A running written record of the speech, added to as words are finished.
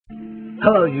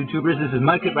Hello YouTubers, this is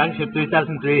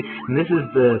Mudkiprocketship3003, and this is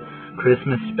the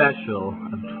Christmas special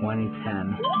of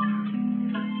 2010.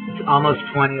 It's almost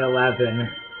 2011,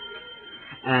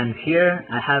 and here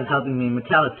I have helping me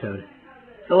MetallicToad.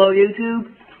 Hello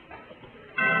YouTube!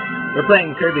 We're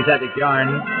playing Kirby's Epic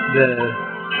Yarn, the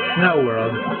Snow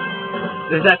World.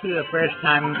 This is actually the first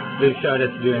time they've showed us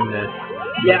doing this.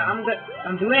 Yeah, I'm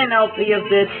doing an LP of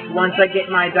this once I get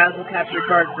my Dazzle capture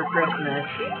card for Christmas.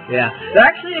 Yeah. There are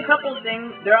actually a couple other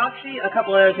things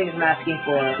I'm asking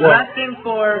for. What? I'm asking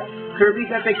for Kirby's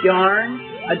Epic Yarn,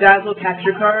 a Dazzle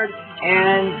capture card,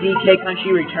 and the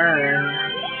K-Country Return.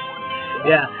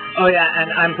 Yeah. Oh yeah,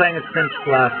 and I'm playing as Prince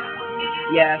Fluff.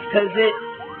 Yes, cause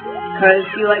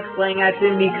he likes playing as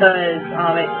him because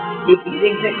he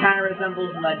thinks it kind of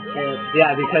resembles Mudkip.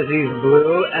 Yeah, because he's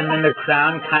blue, and then the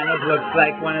crown kind of looks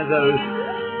like one of the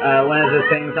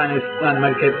things on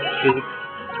Mudkip's cheeks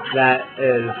that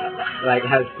is like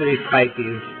has 3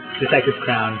 spikies, just like his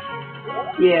crown.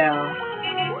 Yeah.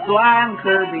 So I'm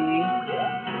Kirby.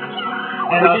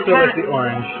 And also with the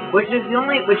orange. Which is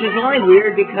only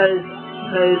weird because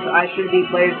I should be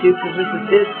player 2 because this is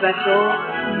his special,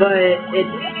 but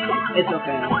it's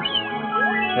okay.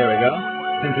 There we go.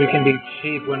 Since we can be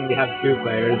cheap when we have 2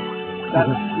 players.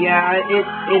 Yeah,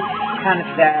 it's kind of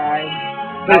sad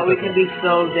that we can be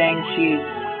so dang cheap.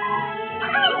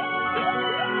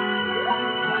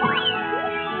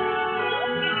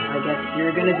 I guess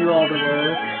you're gonna do all the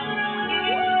work.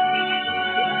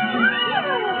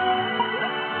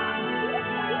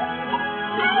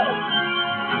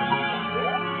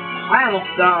 I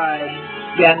almost died.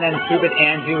 Yeah, and then stupid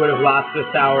Angie would have lost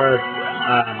us our,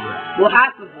 well,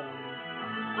 half of them.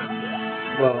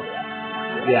 Well,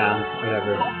 yeah,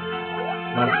 whatever.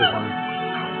 Most of them.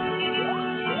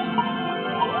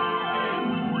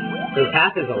 Because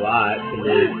half is a lot to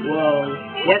lose. Whoa.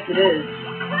 Yes, it is.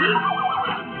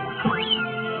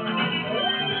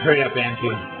 Just hurry up,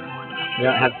 Angie. We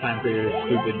don't have time for your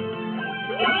stupid...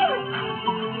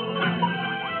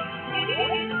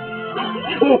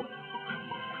 Ooh!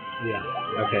 Yeah,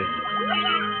 okay.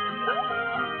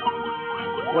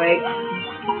 Wait.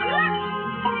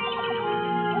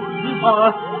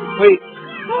 Wait.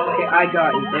 Okay, I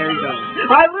got you. There you go.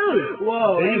 I lose!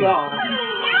 Whoa, dang. you lost.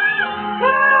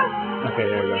 Okay,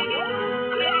 there we go.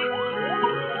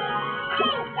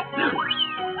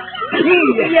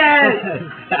 Yes!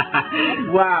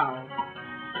 Wow.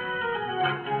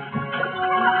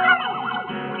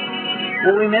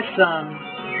 Well, we missed some.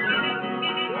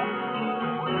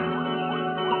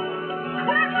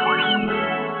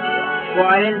 Well,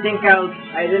 I didn't think I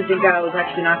was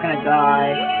actually not gonna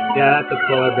die. Yeah, that's a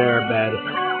polar bear bed.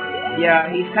 Yeah,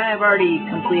 he's kind of already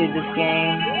completed this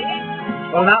game.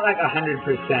 Well, not like 100%,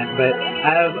 but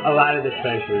I have a lot of the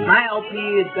treasures. My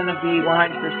LP is gonna be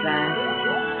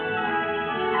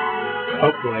 100%.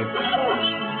 Hopefully.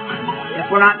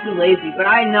 If we're not too lazy, but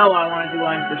I know I want to do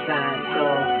 100%, so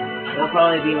it'll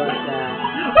probably be like that.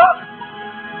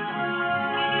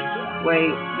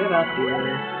 Wait, get up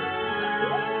here.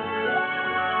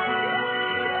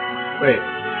 Wait,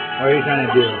 what are you trying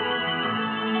to do?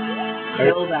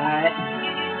 Kill that.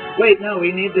 Wait, no,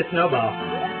 we need the snowball.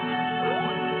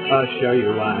 I'll show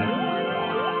you why.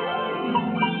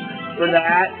 For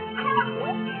that.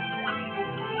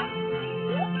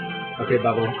 Okay,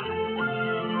 Bubble.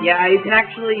 Yeah, you can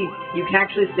actually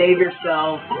save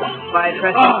yourself by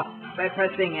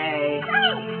pressing A.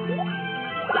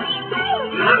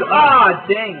 Ah,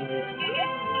 dang it.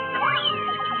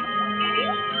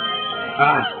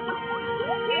 Ah.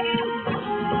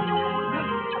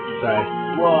 Sorry.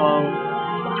 Whoa.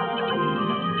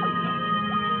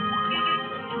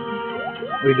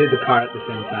 We did the car at the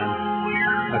same time.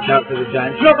 Watch out for the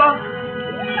giant snowball!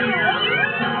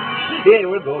 Yeah,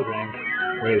 we're gold rank.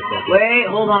 Wait a second. Wait,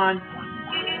 hold on.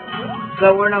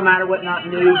 So we're no matter what not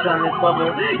noobs on this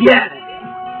level. Yes!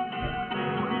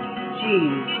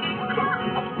 Jeez.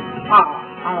 Ah,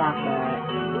 I want that.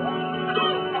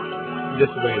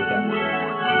 Just wait a second.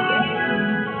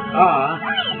 Ah.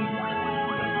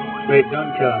 Wait,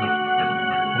 don't kill him. I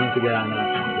need to get on that.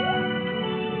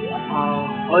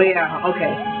 Oh yeah,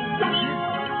 okay.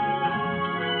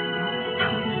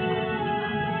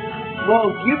 Whoa,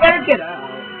 you better get out.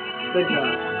 Good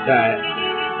job. Alright. I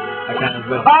kind of...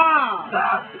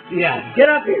 Ah! Yeah. Get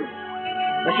up here.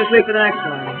 Let's just wait for the next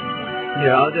one.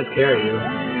 Yeah, I'll just carry you.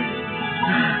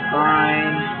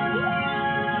 Fine.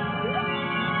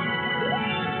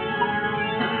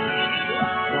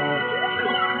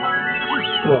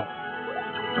 Cool.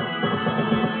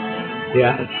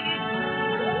 Yeah.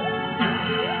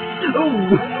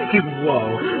 Ooh!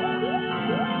 Whoa.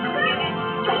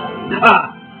 Ah!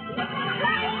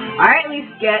 I at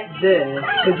least get this,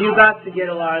 because you got to get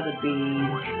a lot of the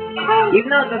beads. Even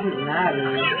though it doesn't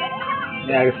matter.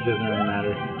 Yeah, I guess it doesn't really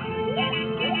matter.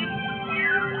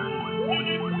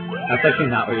 That's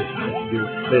actually not what you're supposed to do.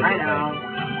 This I know.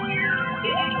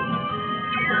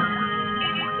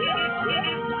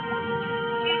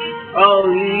 Oh,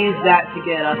 you use that to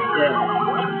get us this.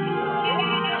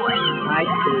 I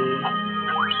see.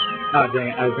 Oh, dang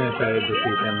it. I was going to try to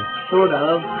defeat him. Sort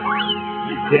of.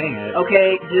 Dang it.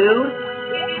 Okay, do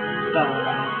stuff.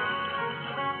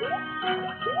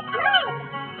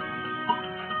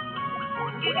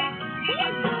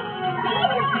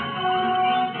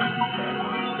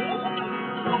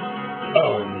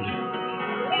 Oh.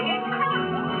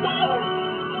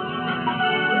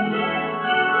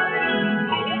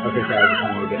 Okay, sorry, I just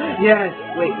wanted to get it. Yes.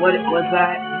 Wait, what was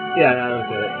that? Yeah, that was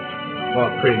it. Well,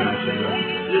 pretty much anyway.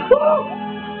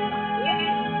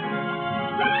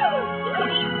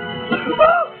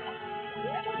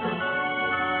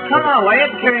 Come on, why you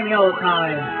have to carry me all the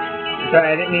time? Sorry,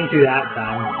 I didn't mean to that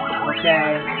time.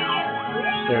 Okay.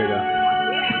 There we go.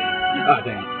 Oh,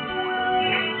 dang it.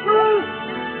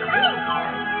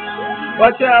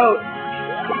 Watch out!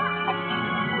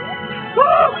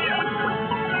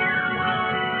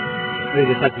 We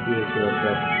just have to do this real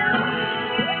quick.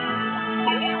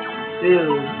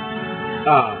 Dude.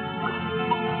 Oh.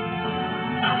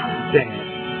 Dang it.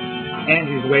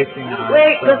 Angie's wasting our...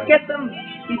 Wait, let's get them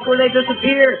before they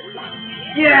disappear.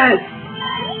 Yes!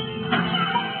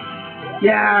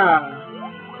 Yeah!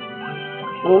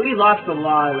 Well, we lost a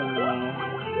lot of them,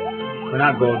 though. We're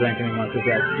not gold rank anymore because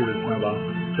we have stupid snowball.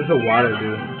 What's the water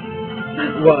do?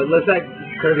 Well, it looks like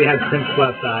Kirby has Prince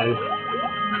Plus eyes.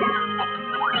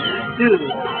 Dude.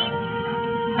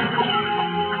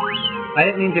 I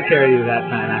didn't mean to carry you that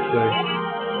time, actually.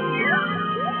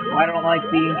 I don't like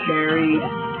being carried.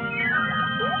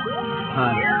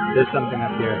 There's something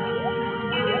up here.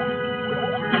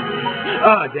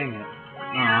 Oh, dang it.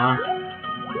 Aww.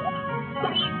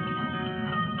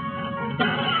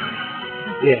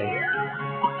 Yay.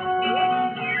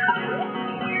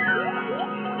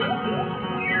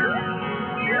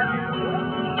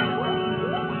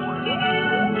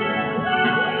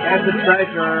 There's the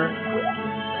treasure.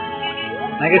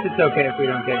 I guess it's okay if we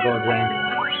don't get gold rank.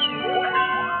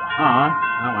 Aw,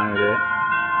 I don't want to do it.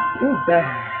 Too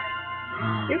bad.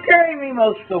 You carry me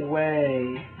most of the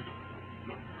way.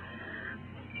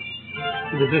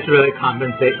 Does this really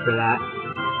compensate for that?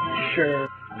 Sure.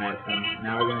 Alright, so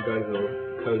now we're gonna go to the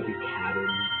cozy cabin.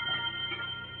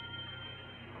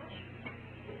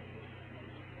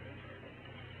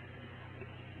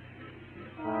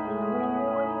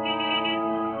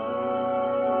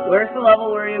 Where's the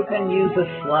level where you can use a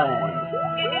sled?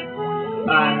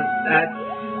 That's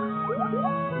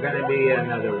gonna be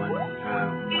another one.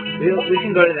 We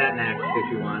can go to that next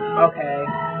if you want. Okay.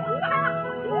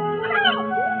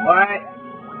 What?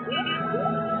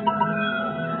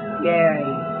 Yay.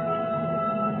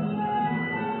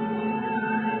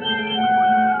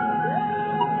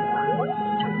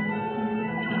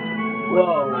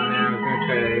 Whoa. Man, I was gonna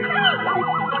try to do something.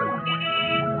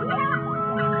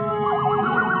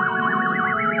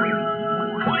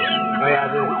 Oh yeah,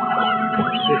 the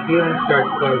ceiling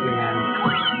starts closing in.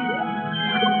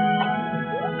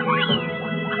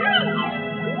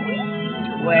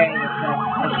 Wait a sec.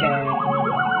 Okay.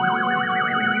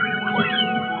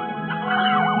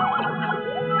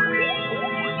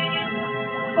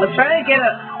 Let's try to get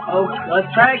let's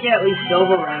try to get at least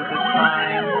silver rank this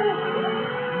time.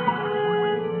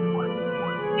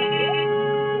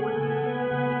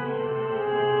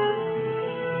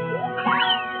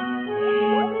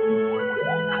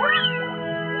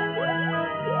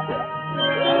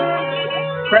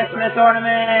 Christmas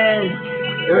ornament!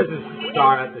 There's a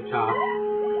star at the top.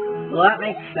 Well, that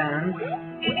makes sense.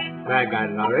 I got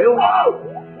it already. Whoa!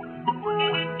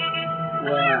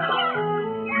 Where?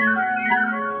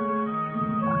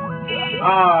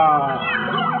 Ah.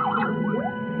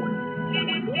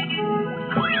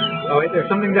 Oh wait, there's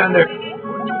something down there.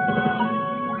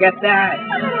 Get that.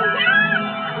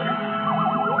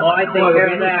 Well, I think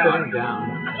there's that. Going down.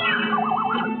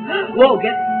 Whoa,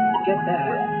 get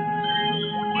that.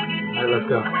 Alright, let's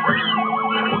go.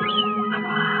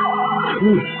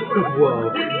 Ooh,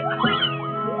 whoa.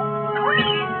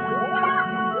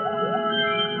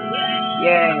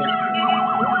 Yay.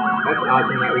 That's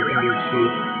awesome that we can do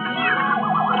shoot.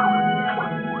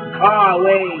 Oh,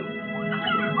 wait.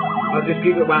 I'll just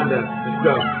keep it wound up. Just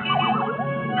go.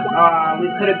 We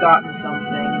could have gotten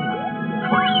something.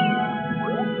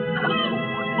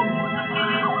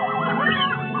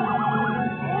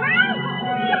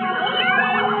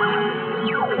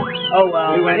 Oh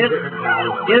well. We went it different paths.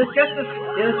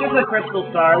 was just a crystal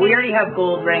star. We already have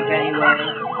gold rank anyway.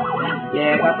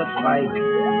 Yeah, I got the spike.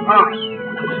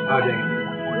 Oh, dang.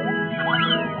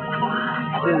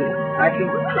 Dude, I can.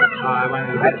 I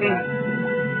wanted to I get can. that.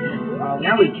 Oh,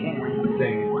 now we can.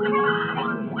 Dang it.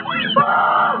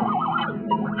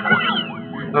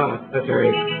 Oh, that's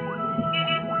right.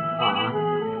 Aw.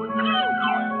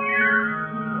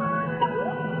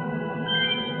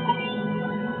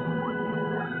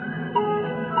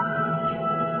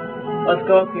 Let's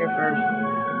go up here first.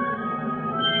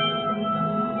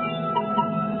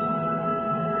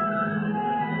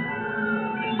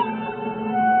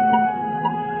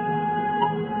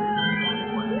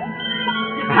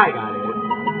 I got it.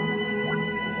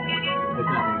 There's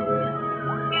nothing over there.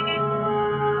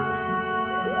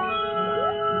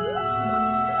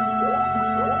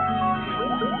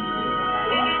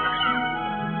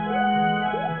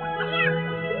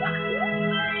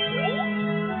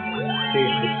 See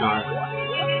the star.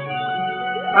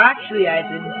 Actually, I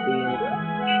didn't see it.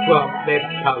 Well, they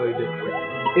probably did.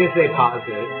 If they pause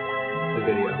it, the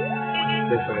video.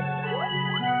 This way.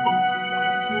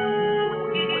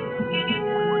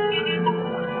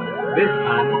 This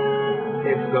time,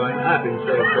 it's going up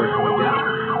instead of forcing me down.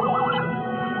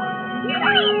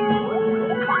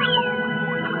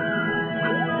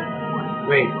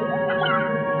 Wait.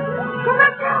 Come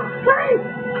back down! Wait!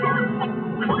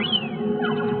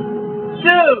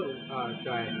 Dude! Oh,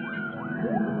 sorry.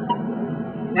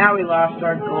 Now we lost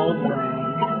our gold ring.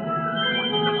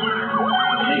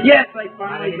 Yes, I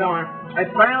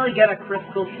finally get a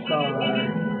crystal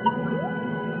star.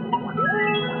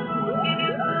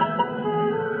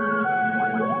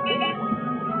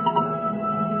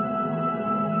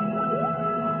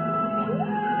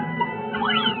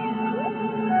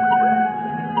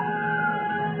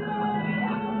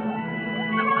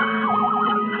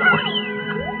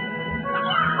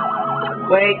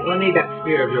 Wait, let me That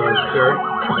spear of yours, sir.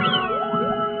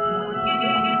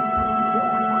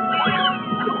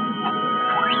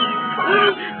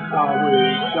 Oh,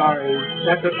 sorry.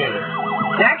 That's okay.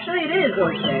 Actually, it is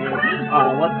okay.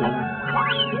 Oh, what the?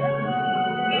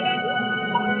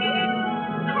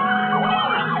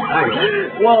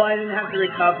 Well, I didn't have to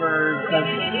recover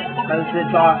because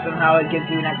it's awesome how it gives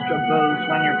you an extra boost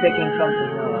when you're picking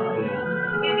something up.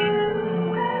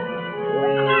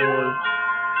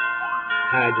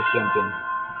 I just jumped in.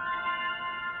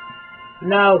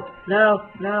 No.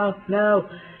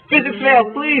 Physics fail,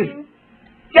 please!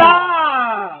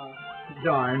 Ah!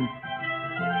 Darn.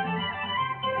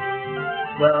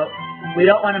 Well, we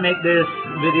don't want to make this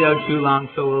video too long,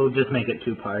 so we'll just make it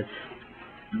 2 parts.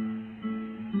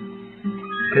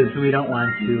 Because we don't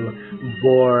want to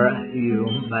bore you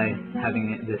by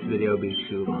having this video be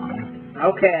too long.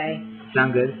 Okay.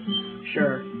 Sound good?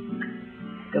 Sure.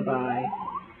 Goodbye.